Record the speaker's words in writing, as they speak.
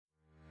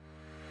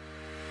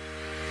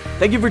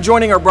Thank you for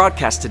joining our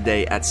broadcast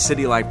today at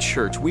City Life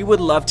Church. We would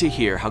love to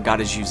hear how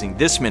God is using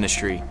this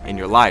ministry in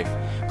your life.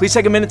 Please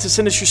take a minute to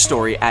send us your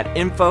story at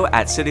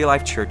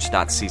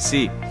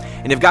info@citylifechurch.cc.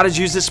 And if God has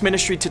used this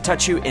ministry to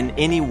touch you in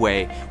any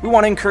way, we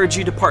want to encourage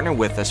you to partner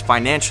with us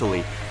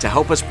financially to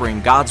help us bring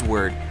God's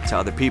Word to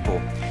other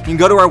people. You can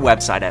go to our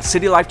website at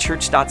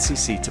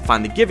citylifechurch.cc to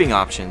find the giving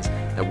options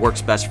that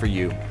works best for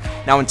you.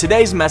 Now, in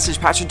today's message,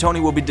 Pastor Tony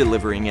will be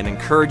delivering an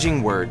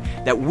encouraging word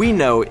that we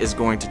know is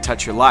going to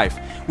touch your life.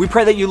 We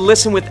pray that you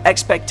listen with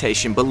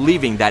expectation,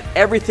 believing that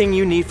everything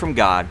you need from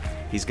God,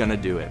 He's going to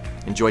do it.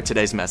 Enjoy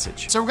today's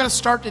message. So we're going to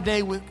start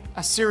today with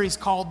a series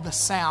called The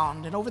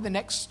Sound. And over the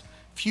next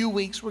few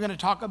weeks, we're going to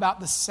talk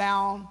about the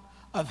sound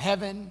of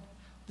heaven,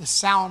 the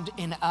sound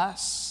in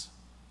us,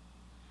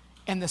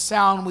 and the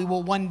sound we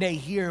will one day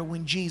hear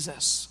when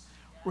Jesus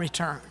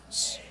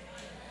returns.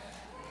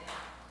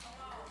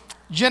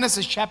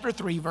 Genesis chapter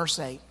 3, verse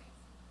 8.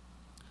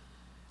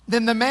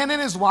 Then the man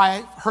and his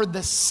wife heard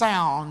the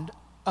sound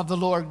of the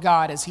Lord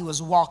God as he was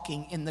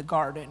walking in the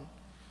garden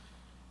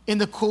in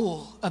the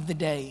cool of the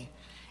day.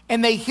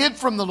 And they hid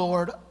from the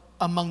Lord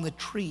among the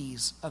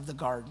trees of the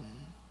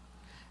garden.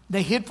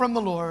 They hid from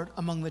the Lord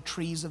among the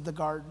trees of the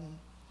garden.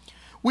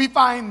 We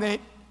find that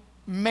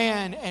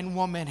man and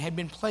woman had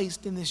been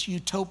placed in this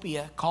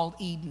utopia called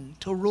Eden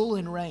to rule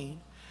and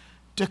reign,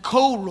 to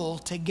co-rule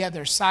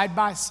together side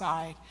by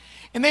side.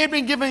 And they had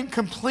been given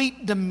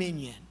complete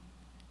dominion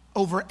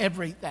over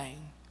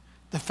everything,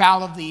 the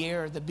fowl of the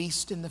air, the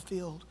beast in the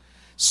field.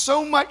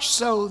 So much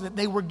so that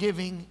they were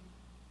giving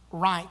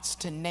rights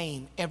to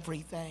name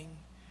everything.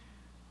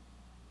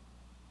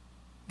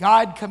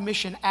 God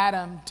commissioned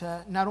Adam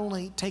to not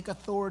only take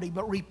authority,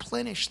 but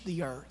replenish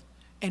the earth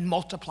and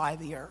multiply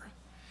the earth.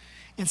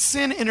 And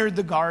sin entered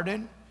the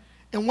garden.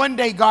 And one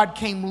day God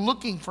came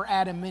looking for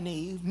Adam and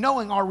Eve,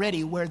 knowing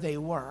already where they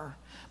were,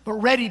 but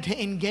ready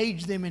to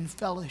engage them in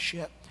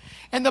fellowship.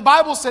 And the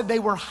Bible said they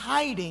were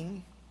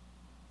hiding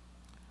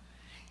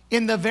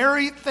in the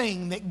very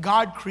thing that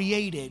God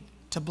created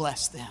to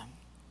bless them.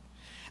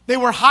 They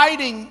were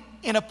hiding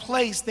in a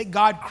place that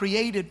God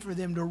created for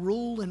them to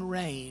rule and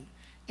reign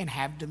and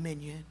have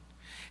dominion.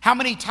 How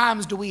many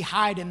times do we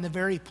hide in the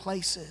very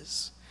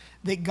places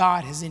that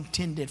God has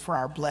intended for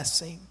our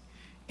blessing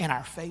and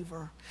our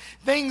favor?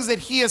 Things that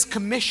He has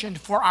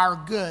commissioned for our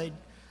good,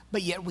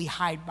 but yet we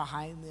hide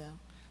behind them.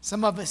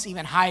 Some of us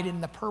even hide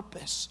in the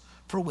purpose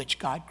for which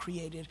God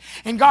created.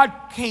 And God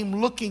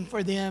came looking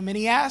for them, and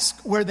He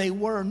asked where they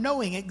were,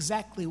 knowing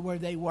exactly where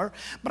they were.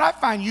 But I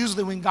find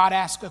usually when God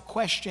asks a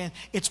question,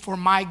 it's for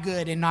my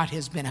good and not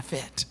His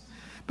benefit,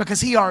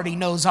 because He already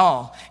knows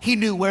all. He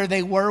knew where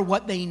they were,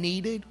 what they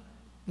needed,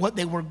 what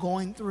they were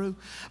going through.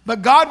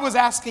 But God was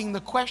asking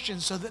the question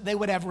so that they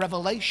would have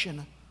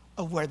revelation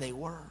of where they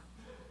were.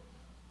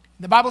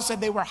 The Bible said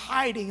they were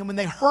hiding, and when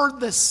they heard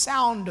the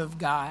sound of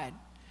God,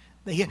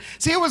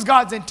 see, it was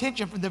God's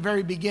intention from the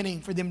very beginning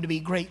for them to be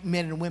great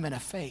men and women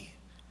of faith,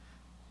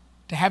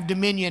 to have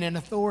dominion and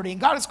authority. And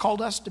God has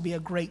called us to be a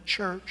great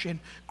church and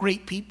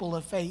great people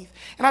of faith.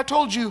 And I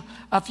told you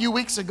a few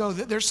weeks ago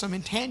that there's some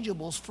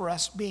intangibles for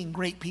us being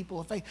great people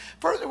of faith.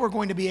 Further, we're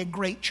going to be a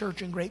great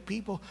church and great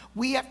people.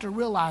 We have to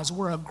realize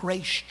we're a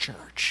grace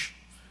church.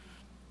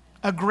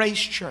 A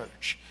grace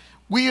church.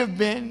 We have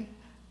been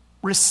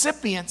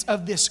recipients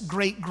of this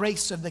great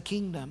grace of the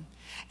kingdom.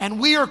 And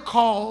we are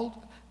called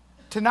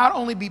to not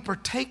only be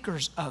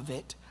partakers of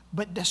it,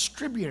 but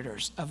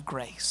distributors of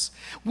grace.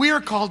 We are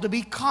called to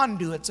be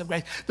conduits of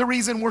grace. The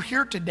reason we're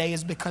here today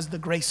is because the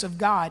grace of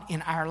God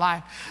in our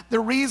life. The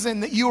reason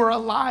that you are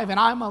alive and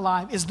I'm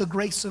alive is the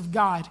grace of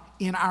God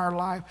in our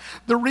life.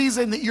 The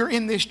reason that you're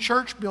in this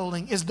church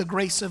building is the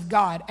grace of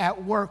God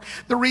at work.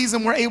 The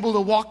reason we're able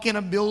to walk in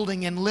a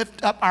building and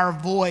lift up our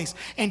voice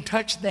and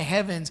touch the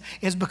heavens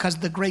is because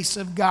the grace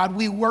of God.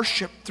 We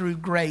worship through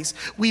grace.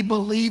 We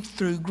believe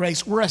through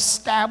grace. We're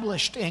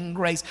established in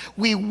grace.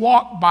 We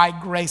walk by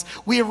grace.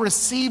 We have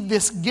received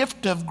this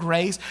gift of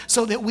grace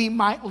so that we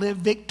might live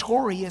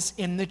victorious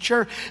in the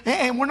church.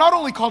 And we're not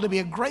only called to be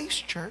a grace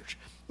church,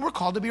 we're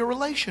called to be a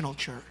relational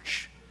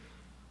church.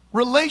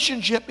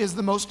 Relationship is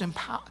the most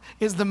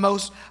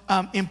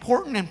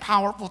important and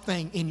powerful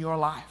thing in your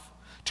life.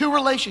 2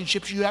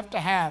 relationships you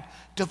have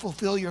to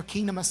fulfill your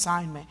kingdom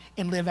assignment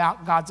and live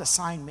out God's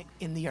assignment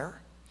in the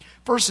earth.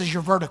 First is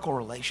your vertical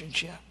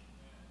relationship.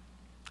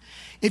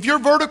 If your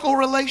vertical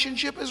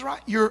relationship is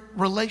right, your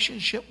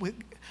relationship with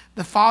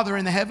the Father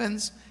in the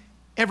heavens,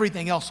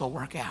 everything else will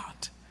work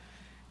out.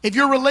 If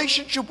your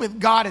relationship with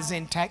God is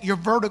intact, your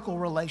vertical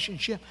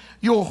relationship,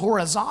 your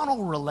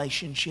horizontal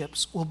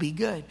relationships will be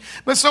good.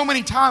 But so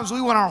many times we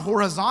want our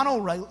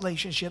horizontal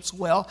relationships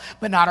well,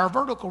 but not our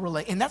vertical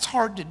relationship. And that's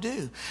hard to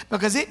do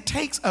because it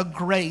takes a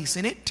grace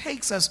and it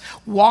takes us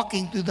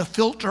walking through the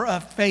filter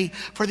of faith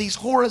for these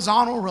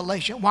horizontal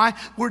relationships. Why?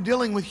 We're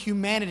dealing with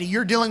humanity.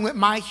 You're dealing with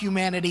my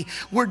humanity.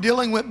 We're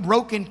dealing with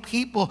broken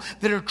people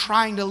that are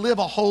trying to live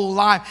a whole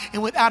life.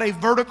 And without a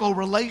vertical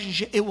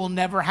relationship, it will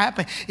never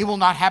happen. It will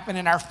not happen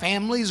in our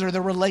families or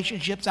the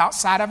relationships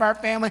outside of our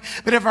family.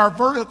 But if our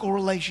vertical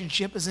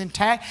relationship is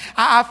intact,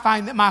 I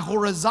find that my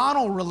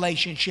horizontal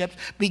relationships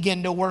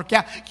begin to work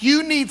out.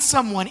 You need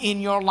someone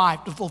in your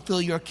life to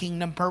fulfill your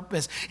kingdom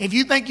purpose. If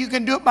you think you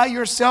can do it by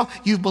yourself,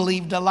 you've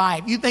believed a lie.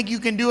 If you think you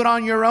can do it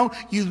on your own,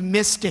 you've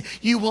missed it.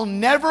 You will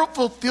never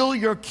fulfill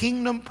your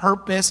kingdom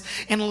purpose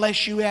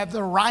unless you have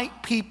the right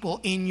people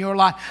in your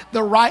life.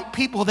 The right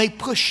people, they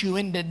push you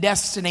into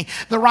destiny.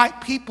 The right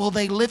people,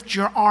 they lift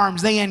your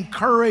arms. They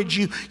encourage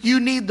you. You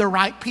need the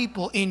right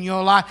people in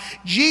your life.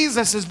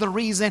 Jesus is the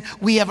reason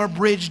we have a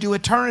bridge to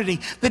eternity.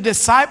 The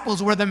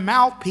disciples were the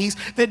mouthpiece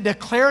that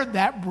declared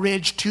that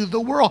bridge to the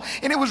world.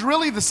 And it was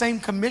really the same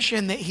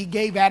commission that he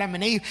gave Adam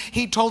and Eve.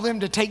 He told them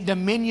to take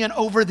dominion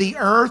over the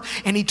earth,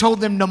 and he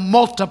told them to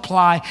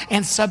multiply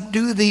and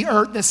subdue the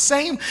earth. The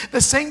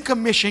same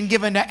commission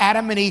given to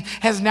Adam and Eve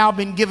has now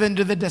been given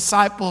to the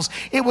disciples.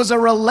 It was a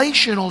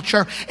relational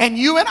church, and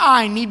you and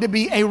I need to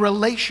be a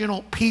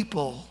relational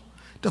people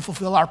to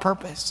fulfill our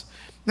purpose.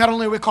 Not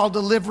only are we called to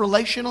live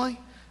relationally,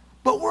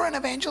 but we're an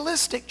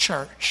evangelistic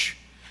church.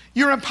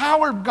 You're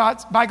empowered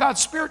by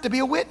God's Spirit to be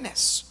a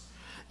witness.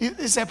 You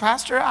say,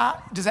 Pastor,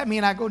 does that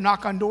mean I go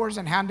knock on doors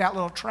and hand out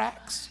little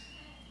tracts?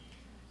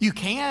 You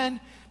can,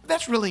 but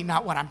that's really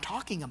not what I'm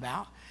talking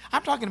about.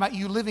 I'm talking about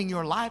you living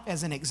your life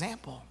as an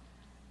example.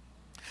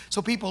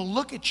 So people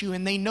look at you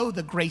and they know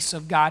the grace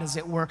of God, as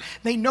it were.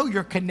 They know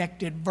you're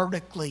connected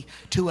vertically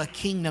to a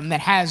kingdom that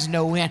has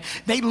no end.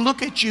 They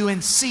look at you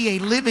and see a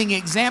living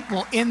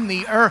example in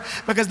the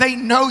earth because they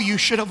know you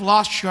should have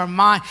lost your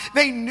mind.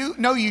 They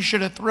know you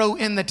should have thrown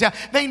in the towel.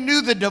 They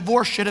knew the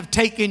divorce should have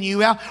taken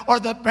you out, or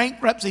the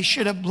bankruptcy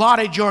should have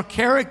blotted your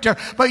character,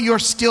 but you're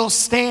still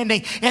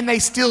standing, and they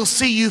still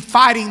see you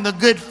fighting the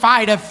good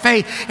fight of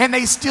faith, and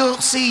they still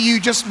see you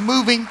just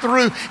moving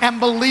through and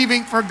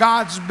believing for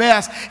God's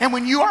best. And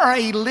when you are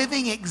a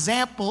living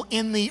example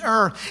in the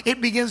earth,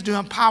 it begins to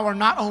empower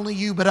not only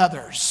you but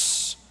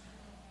others.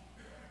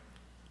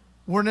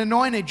 We're an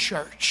anointed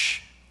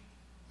church.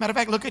 Matter of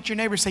fact, look at your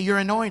neighbor and say, you're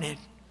anointed.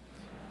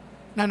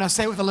 No,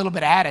 say it with a little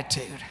bit of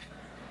attitude.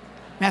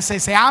 Now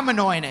say, I'm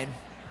anointed.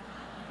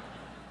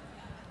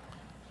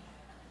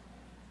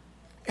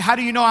 How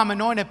do you know I'm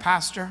anointed,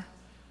 Pastor?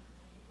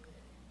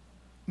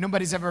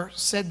 Nobody's ever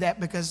said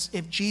that, because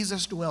if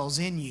Jesus dwells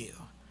in you,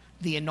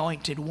 the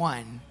anointed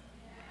one,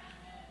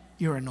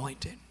 you're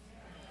anointed.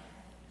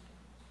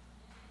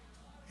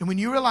 And when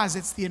you realize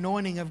it's the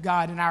anointing of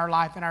God in our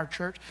life, in our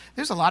church,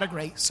 there's a lot of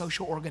great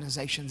social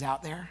organizations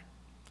out there.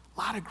 A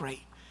lot of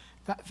great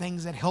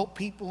things that help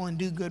people and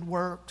do good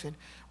works and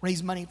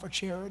raise money for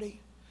charity.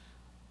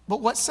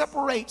 But what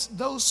separates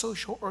those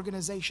social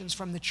organizations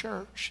from the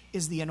church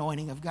is the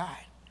anointing of God.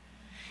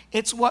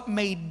 It's what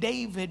made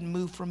David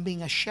move from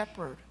being a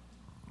shepherd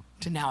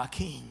to now a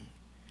king.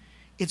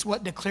 It's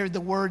what declared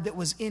the word that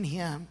was in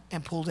him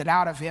and pulled it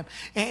out of him.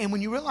 And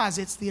when you realize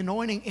it's the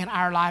anointing in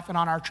our life and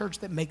on our church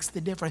that makes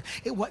the difference,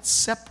 it what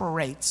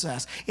separates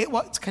us. It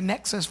what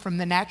connects us from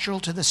the natural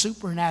to the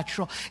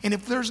supernatural. And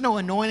if there's no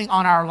anointing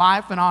on our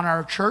life and on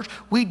our church,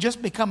 we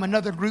just become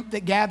another group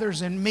that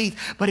gathers and meets.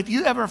 But if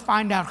you ever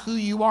find out who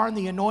you are and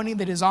the anointing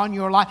that is on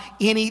your life,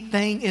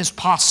 anything is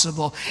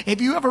possible.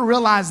 If you ever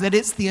realize that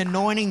it's the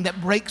anointing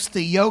that breaks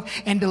the yoke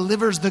and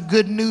delivers the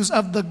good news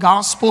of the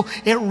gospel,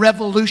 it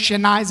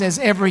revolutionizes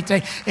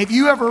everything. If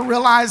you ever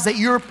realize that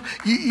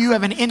you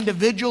have an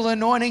individual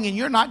anointing, and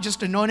you're not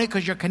just anointed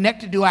because you're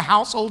connected to a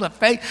household of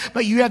faith,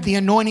 but you have the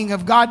anointing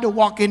of God to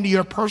walk into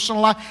your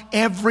personal life,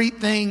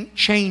 everything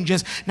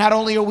changes. Not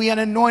only are we an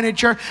anointed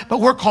church,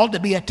 but we're called to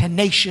be a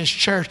tenacious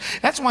church.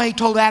 That's why he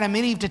told Adam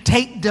and Eve to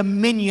take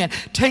dominion,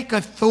 take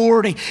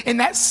authority.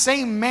 And that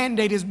same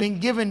mandate has been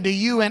given to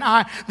you and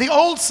I. The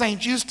old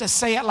saints used to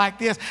say it like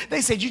this. They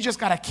said, you just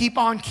got to keep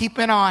on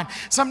keeping on.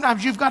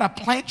 Sometimes you've got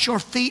to plant your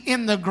feet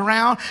in the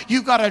ground.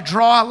 You've got to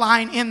draw a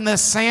line in the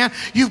sand.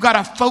 You've got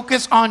to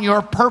focus on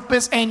your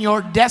purpose and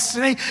your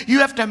destiny. You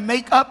have to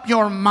make up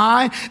your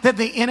mind that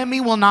the enemy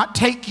will not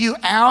take you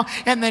out,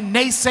 and the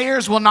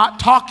naysayers will not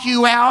talk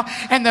you out,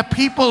 and the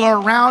people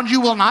around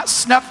you will not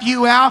snuff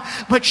you out.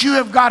 But you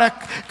have got a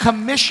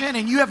commission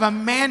and you have a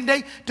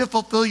mandate to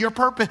fulfill your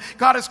purpose.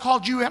 God has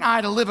called you and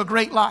I to live a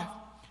great life.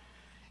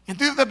 And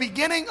through the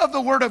beginning of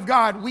the Word of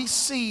God, we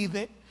see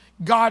that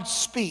God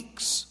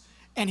speaks,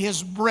 and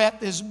his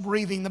breath is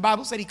breathing. The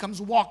Bible said he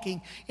comes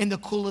walking in the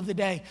cool of the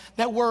day.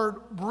 That word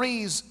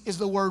breeze is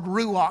the word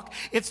ruach.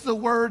 It's the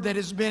word that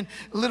has been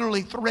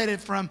literally threaded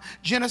from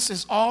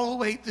Genesis all the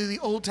way through the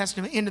Old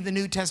Testament into the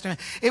New Testament.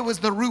 It was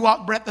the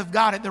ruach breath of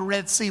God at the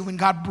Red Sea when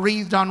God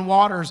breathed on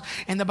waters.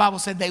 And the Bible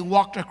said they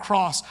walked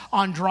across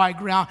on dry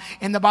ground.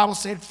 And the Bible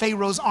said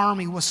Pharaoh's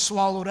army was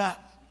swallowed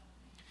up.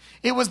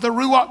 It was the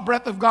ruach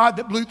breath of God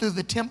that blew through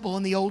the temple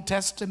in the Old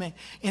Testament,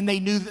 and they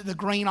knew that the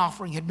grain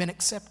offering had been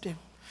accepted.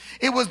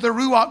 It was the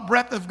Ruach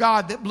breath of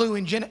God that blew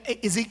in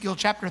Ezekiel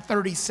chapter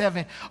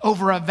 37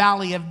 over a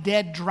valley of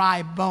dead,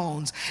 dry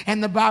bones.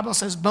 And the Bible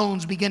says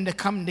bones begin to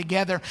come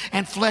together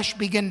and flesh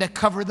began to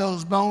cover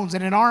those bones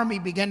and an army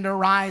began to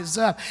rise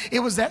up. It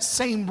was that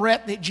same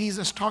breath that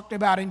Jesus talked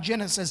about in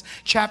Genesis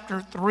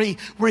chapter 3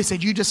 where he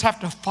said you just have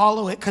to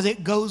follow it because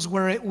it goes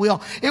where it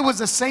will. It was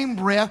the same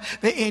breath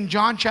that in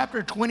John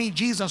chapter 20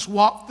 Jesus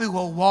walked through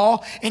a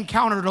wall,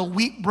 encountered a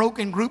weak,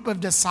 broken group of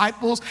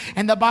disciples,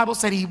 and the Bible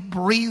said he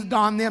breathed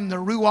on them the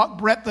Ruach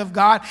breath of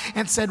God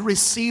and said,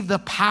 receive the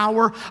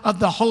power of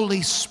the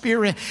Holy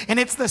Spirit. And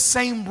it's the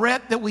same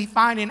breath that we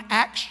find in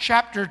Acts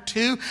chapter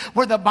 2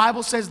 where the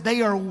Bible says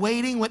they are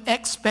waiting with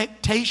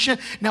expectation.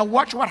 Now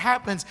watch what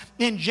happens.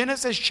 In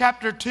Genesis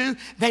chapter 2,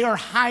 they are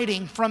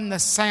hiding from the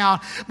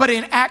sound. But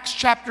in Acts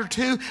chapter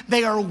 2,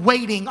 they are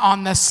waiting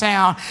on the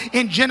sound.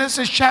 In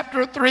Genesis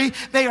chapter 3,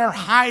 they are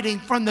hiding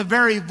from the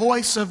very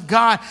voice of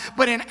God.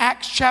 But in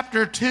Acts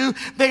chapter 2,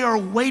 they are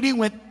waiting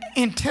with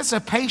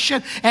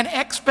anticipation and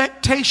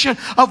expectation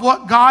of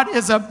what God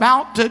is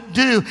about to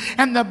do.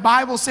 And the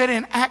Bible said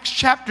in Acts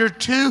chapter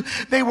 2,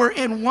 they were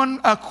in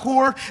one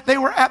accord. They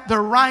were at the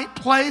right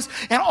place.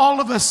 And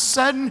all of a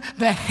sudden,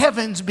 the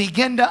heavens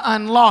begin to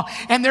unlock.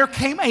 And there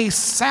came a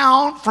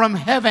sound from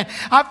heaven.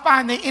 I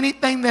find that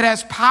anything that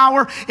has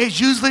power is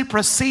usually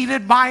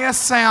preceded by a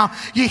sound.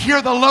 You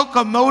hear the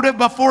locomotive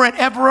before it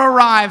ever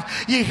arrives.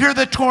 You hear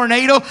the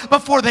tornado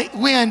before the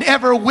wind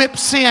ever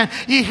whips in.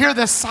 You hear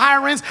the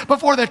sirens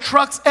before the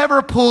trucks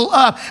ever pull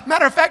up.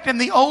 Matter of fact, in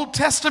the Old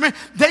Testament,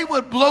 they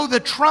would blow the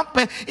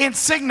trumpet and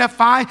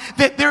signify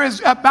that there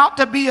is about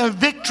to be a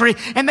victory.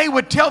 And they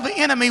would tell the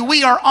enemy,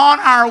 we are on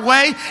our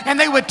way. And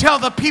they would tell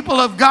the people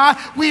of God,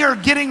 we are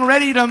getting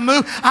ready to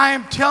move. I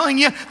am telling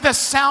you, the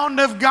sound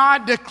of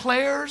God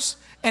declares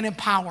an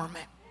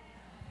empowerment.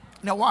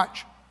 Now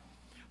watch.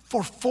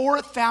 For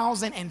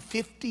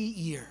 4,050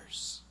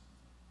 years,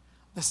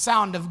 the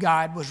sound of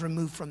God was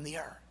removed from the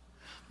earth.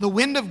 The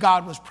wind of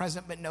God was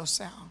present, but no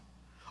sound.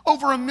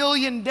 Over 1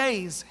 million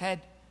days had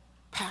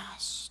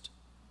passed.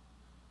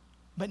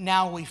 But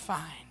now we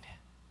find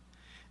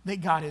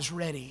that God is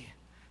ready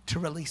to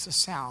release a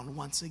sound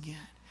once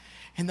again.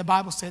 And the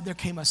Bible said there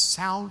came a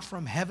sound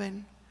from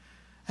heaven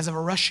as of a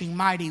rushing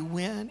mighty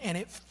wind, and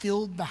it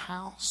filled the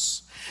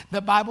house.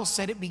 The Bible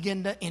said it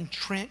began to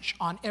entrench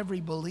on every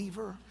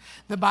believer.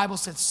 The Bible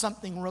said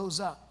something rose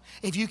up.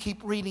 If you keep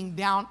reading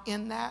down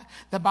in that,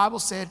 the Bible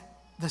said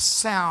the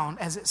sound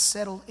as it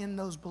settled in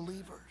those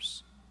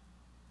believers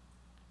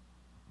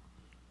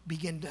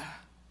begin to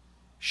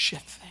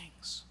shift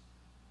things.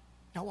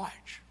 Now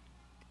watch.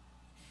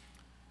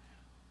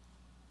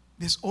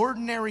 This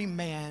ordinary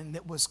man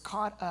that was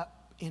caught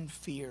up in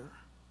fear,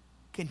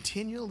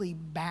 continually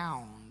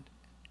bound,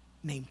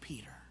 named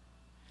Peter.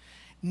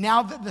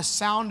 Now that the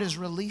sound is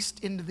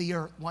released into the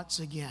earth once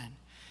again,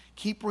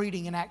 keep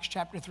reading in Acts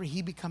chapter 3,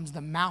 he becomes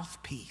the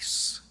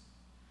mouthpiece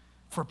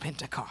for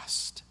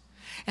Pentecost.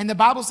 And the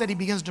Bible said he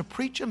begins to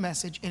preach a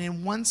message, and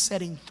in one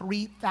setting,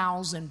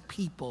 3,000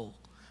 people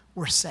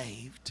were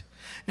saved.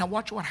 Now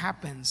watch what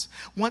happens.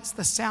 Once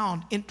the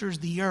sound enters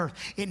the earth,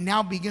 it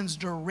now begins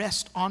to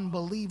rest on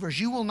believers.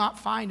 You will not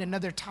find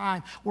another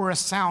time where a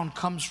sound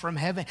comes from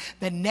heaven.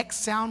 The next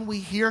sound we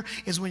hear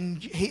is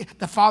when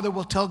the Father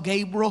will tell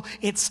Gabriel,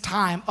 it's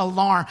time,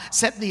 alarm,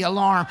 set the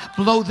alarm,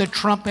 blow the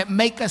trumpet,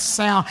 make a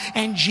sound,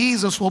 and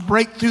Jesus will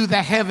break through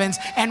the heavens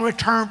and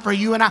return for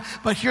you and I.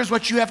 But here's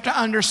what you have to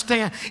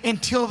understand.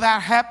 Until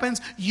that happens,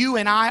 you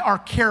and I are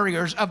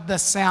carriers of the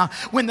sound.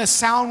 When the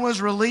sound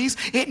was released,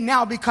 it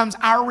now becomes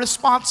our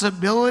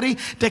responsibility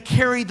to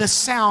carry the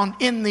sound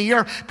in the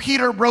earth.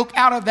 Peter broke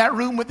out of that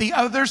room with the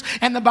others,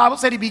 and the Bible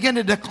said he began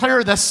to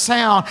declare the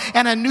sound,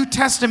 and a New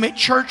Testament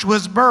church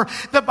was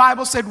birthed. The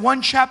Bible said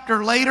one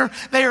chapter later,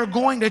 they are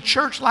going to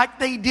church like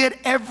they did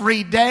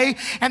every day,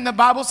 and the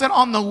Bible said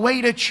on the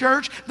way to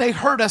church, they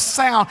heard a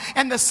sound,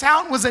 and the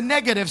sound was a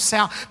negative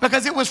sound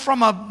because it was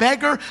from a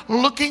beggar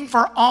looking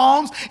for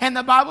alms, and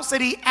the Bible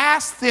said he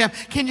asked them,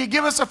 can you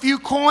give us a few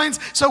coins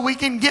so we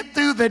can get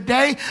through the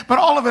day? But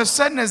all of a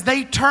sudden, as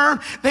they turned,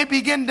 they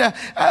begin to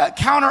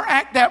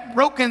counteract that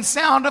broken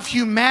sound of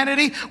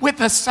humanity with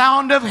the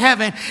sound of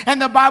heaven. And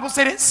the Bible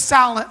said it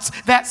silenced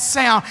that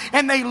sound.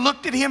 And they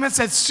looked at him and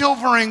said,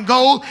 silver and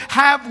gold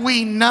have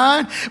we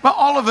none. But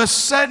all of a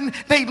sudden,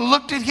 they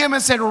looked at him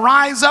and said,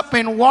 rise up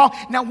and walk.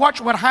 Now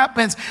watch what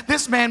happens.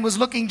 This man was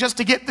looking just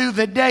to get through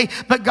the day,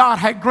 but God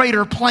had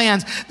greater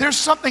plans. There's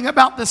something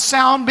about the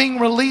sound being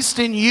released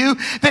in you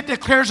that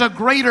declares a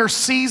greater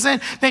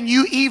season than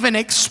you even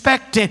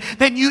expected,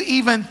 than you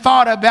even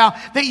thought about,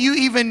 that you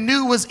even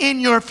knew was in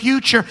your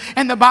future.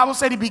 And the Bible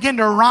said he began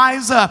to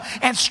rise up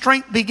and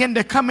strength began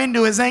to come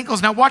into his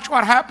ankles. Now watch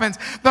what happens.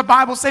 The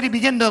Bible said he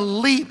began to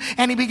leap,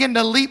 and he began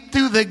to leap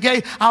through the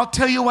gate. I'll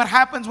tell you what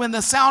happens when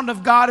the sound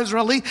of God is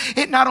released.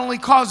 It not only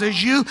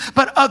causes you,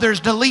 but others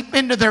to leap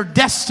into their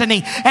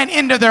destiny and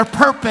into their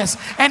purpose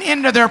and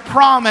into their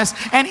promise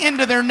and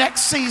into their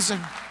next season.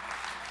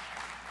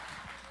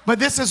 But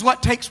this is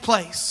what takes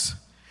place.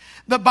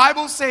 The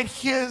Bible said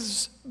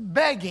his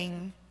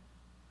begging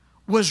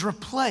was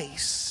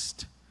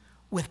replaced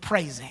with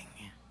praising.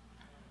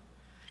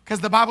 Because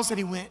the Bible said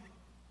he went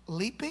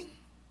leaping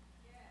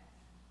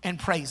and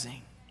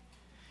praising.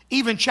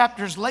 Even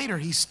chapters later,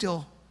 he's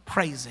still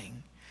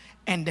praising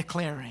and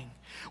declaring.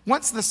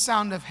 Once the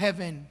sound of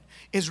heaven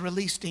is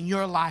released in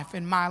your life,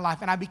 in my life,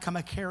 and I become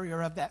a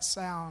carrier of that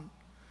sound,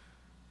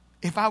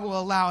 if I will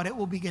allow it, it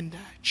will begin to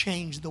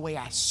change the way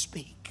I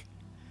speak.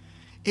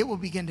 It will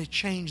begin to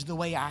change the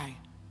way I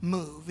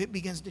move. It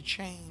begins to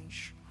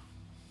change.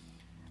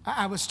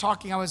 I was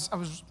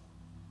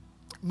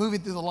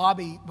moving through the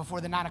lobby before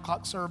the 9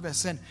 o'clock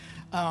service, and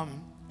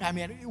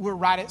we're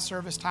right at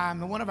service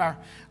time, and one of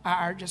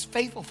our just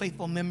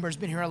faithful members,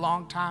 been here a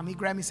long time, he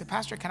grabbed me and said,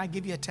 "Pastor, can I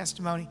give you a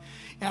testimony?"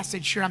 And I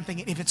said, "Sure." I'm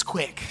thinking, if it's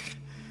quick.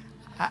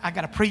 I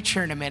got to preach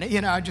here in a minute.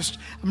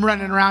 I'm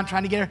running around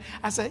trying to get her.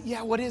 I said,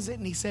 "Yeah, what is it?"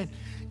 And he said,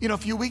 a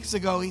few weeks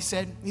ago, he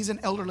said, he's an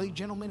elderly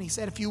gentleman. He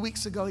said, a few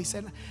weeks ago, he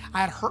said, I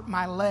had hurt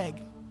my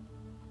leg.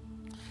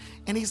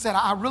 And he said,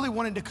 I really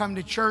wanted to come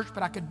to church,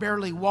 but I could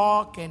barely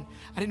walk, and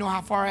I didn't know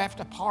how far I have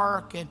to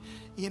park. And,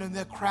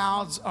 the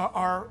crowds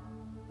are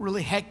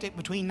really hectic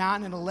between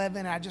 9 and 11,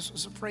 and I just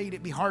was afraid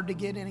it'd be hard to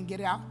get in and get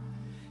out.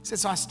 He said,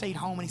 so I stayed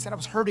home, and he said, I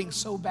was hurting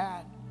so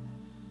bad.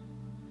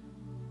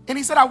 And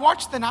he said, I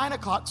watched the 9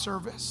 o'clock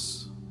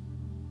service,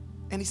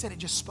 and he said, it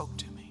just spoke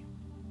to me.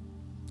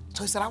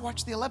 So he said, I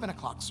watched the 11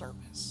 o'clock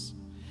service.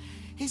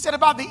 He said,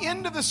 about the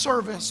end of the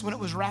service, when it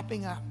was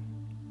wrapping up,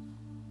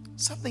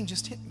 something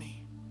just hit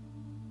me,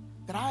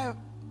 that I have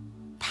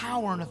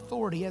power and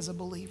authority as a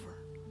believer.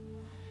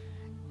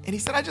 And he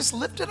said, I just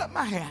lifted up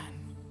my hand.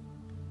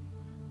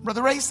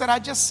 Brother Ray said, I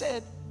just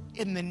said,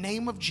 in the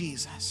name of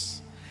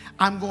Jesus,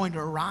 I'm going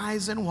to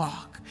rise and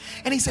walk.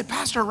 And he said,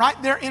 Pastor, right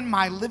there in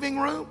my living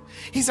room,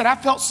 he said, I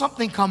felt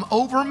something come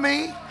over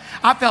me.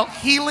 I felt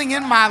healing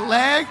in my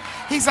leg.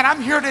 He said,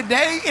 I'm here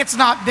today. It's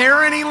not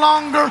there any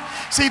longer.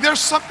 See, there's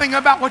something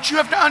about what you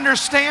have to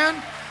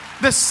understand.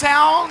 The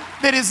sound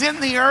that is in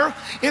the earth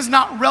is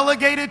not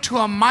relegated to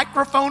a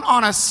microphone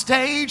on a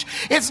stage.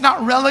 It's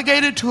not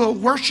relegated to a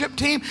worship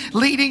team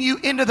leading you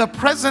into the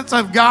presence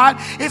of God.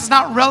 It's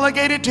not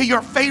relegated to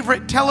your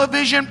favorite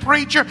television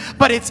preacher,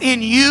 but it's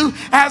in you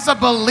as a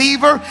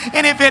believer.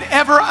 And if it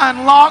ever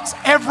unlocks,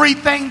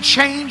 everything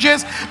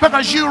changes,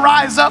 because you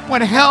rise up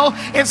when hell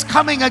is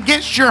coming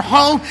against your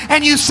home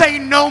and you say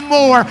no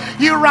more.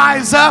 You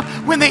rise up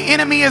when the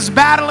enemy is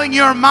battling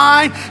your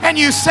mind and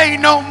you say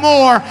no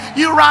more.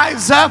 You rise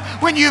up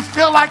when you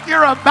feel like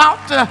you're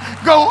about to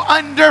go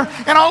under,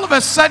 and all of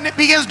a sudden it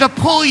begins to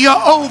pull you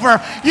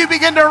over. You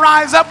begin to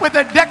rise up with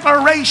a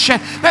declaration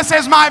that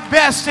says, my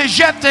best is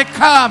yet to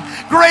come.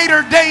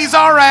 Greater days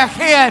are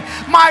ahead.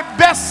 My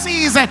best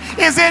season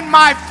is in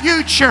my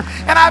future.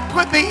 And I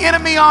put the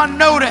enemy on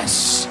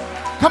notice.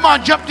 Come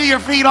on, jump to your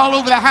feet all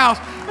over the house.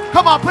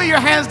 Come on, put your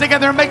hands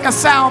together and make a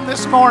sound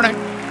this morning.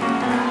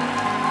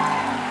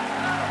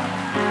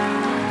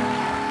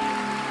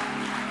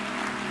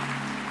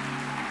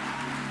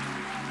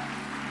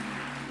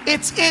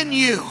 It's in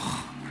you.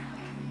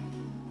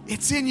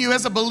 It's in you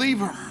as a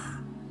believer.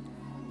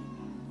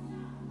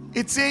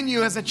 It's in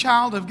you as a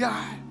child of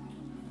God.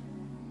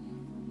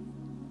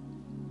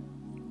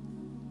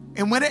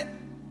 And when it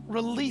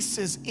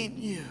releases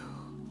in you,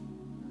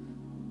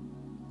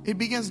 it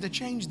begins to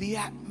change the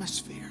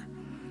atmosphere.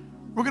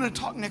 We're going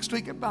to talk next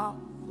week about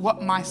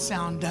what my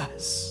sound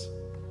does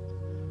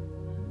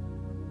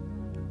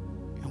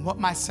and what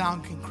my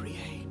sound can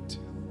create.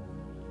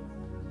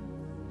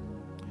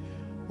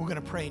 We're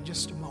going to pray in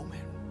just a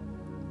moment.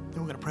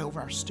 Then we're going to pray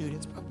over our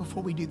students. But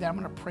before we do that, I'm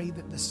going to pray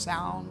that the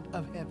sound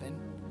of heaven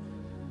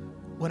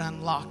would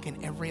unlock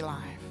in every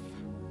life.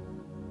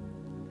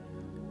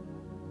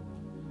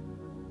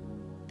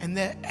 And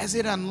that as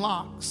it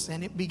unlocks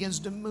and it begins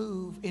to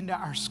move into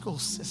our school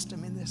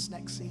system in this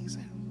next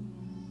season,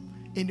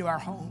 into our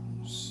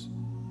homes,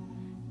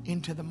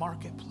 into the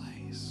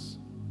marketplace,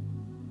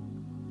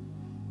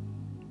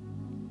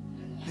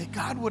 that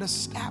God would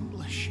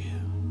establish you.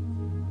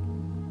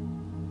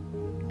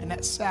 And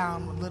that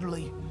sound would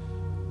literally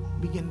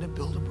begin to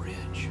build a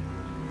bridge.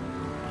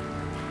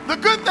 The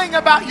good thing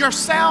about your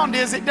sound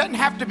is it doesn't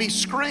have to be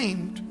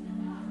screamed.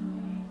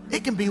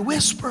 It can be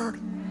whispered.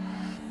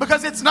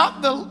 Because it's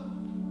not the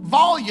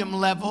volume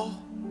level,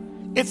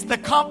 it's the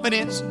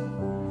confidence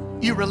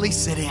you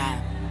release it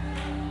in.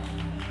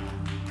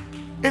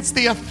 It's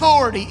the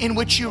authority in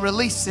which you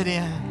release it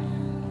in.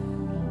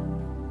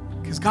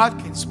 Because God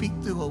can speak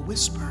through a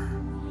whisper.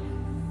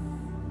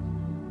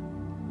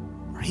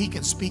 He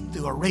can speak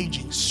through a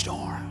raging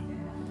storm.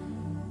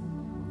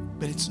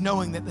 But it's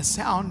knowing that the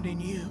sound in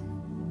you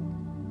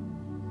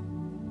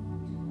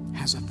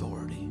has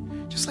authority.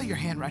 Just lay your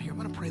hand right here. I'm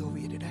going to pray over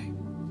you today.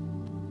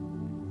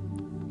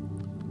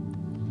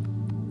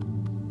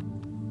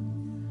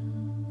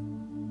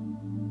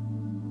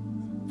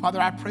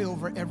 Father, I pray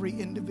over every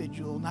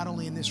individual, not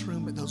only in this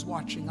room, but those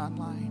watching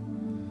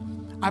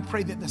online. I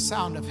pray that the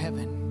sound of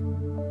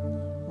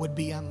heaven would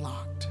be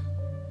unlocked.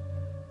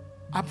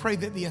 I pray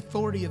that the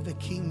authority of the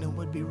kingdom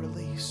would be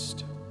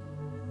released.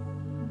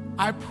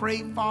 I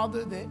pray,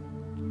 Father, that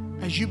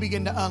as you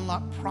begin to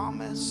unlock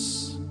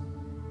promise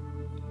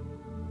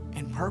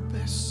and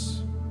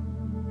purpose.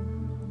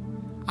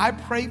 I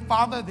pray,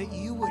 Father, that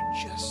you would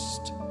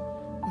just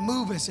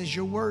move us, as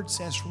your word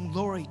says, from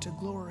glory to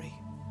glory,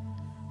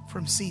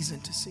 from season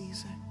to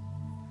season.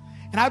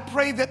 And I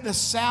pray that the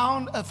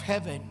sound of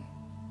heaven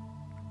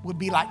would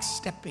be like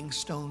stepping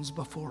stones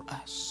before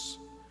us.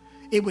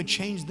 It would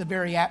change the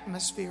very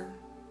atmosphere.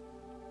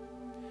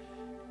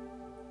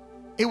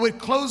 It would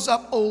close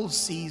up old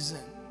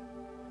season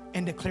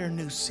and declare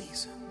new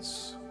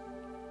seasons.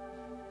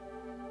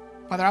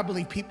 Father, I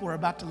believe people are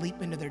about to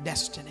leap into their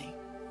destiny.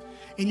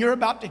 And you're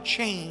about to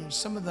change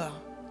some of the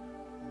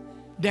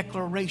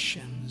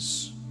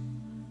declarations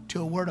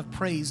to a word of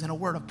praise and a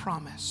word of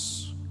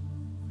promise.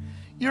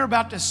 You're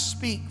about to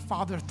speak,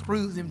 Father,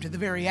 through them to the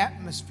very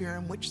atmosphere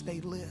in which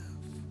they live.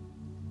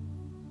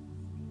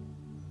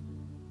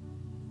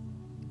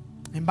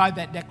 And by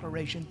that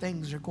declaration,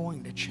 things are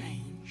going to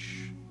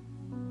change.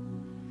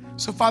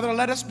 So, Father,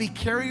 let us be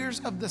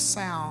carriers of the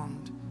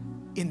sound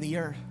in the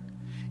earth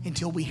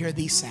until we hear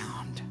the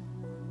sound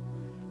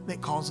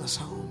that calls us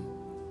home.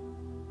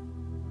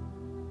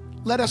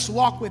 Let us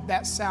walk with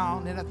that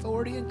sound in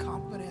authority and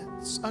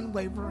confidence,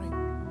 unwavering,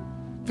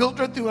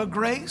 filtered through a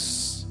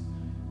grace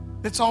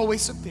that's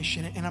always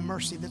sufficient and a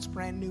mercy that's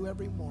brand new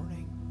every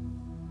morning,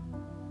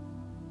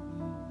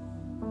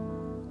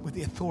 with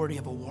the authority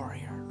of a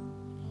warrior.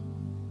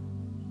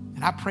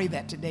 And I pray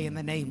that today in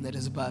the name that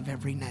is above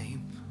every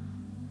name,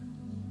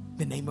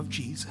 the name of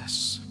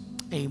Jesus.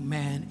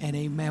 Amen and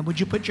amen.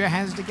 Would you put your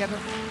hands together?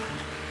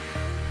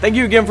 Thank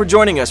you again for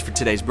joining us for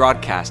today's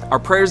broadcast. Our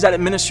prayer is that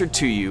it ministered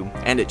to you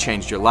and it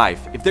changed your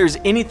life. If there's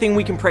anything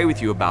we can pray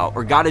with you about,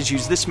 or God has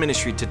used this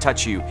ministry to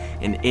touch you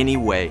in any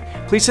way,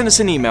 please send us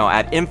an email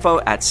at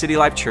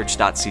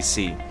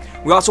info@citylifechurch.cc.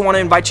 We also want to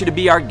invite you to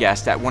be our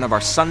guest at one of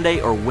our Sunday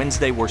or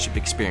Wednesday worship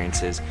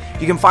experiences.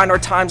 You can find our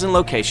times and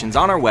locations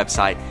on our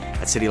website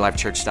at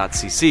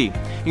citylifechurch.cc. You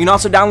can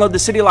also download the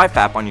City Life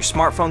app on your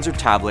smartphones or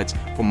tablets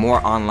for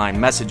more online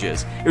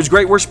messages. It was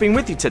great worshiping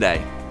with you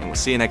today, and we'll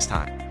see you next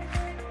time.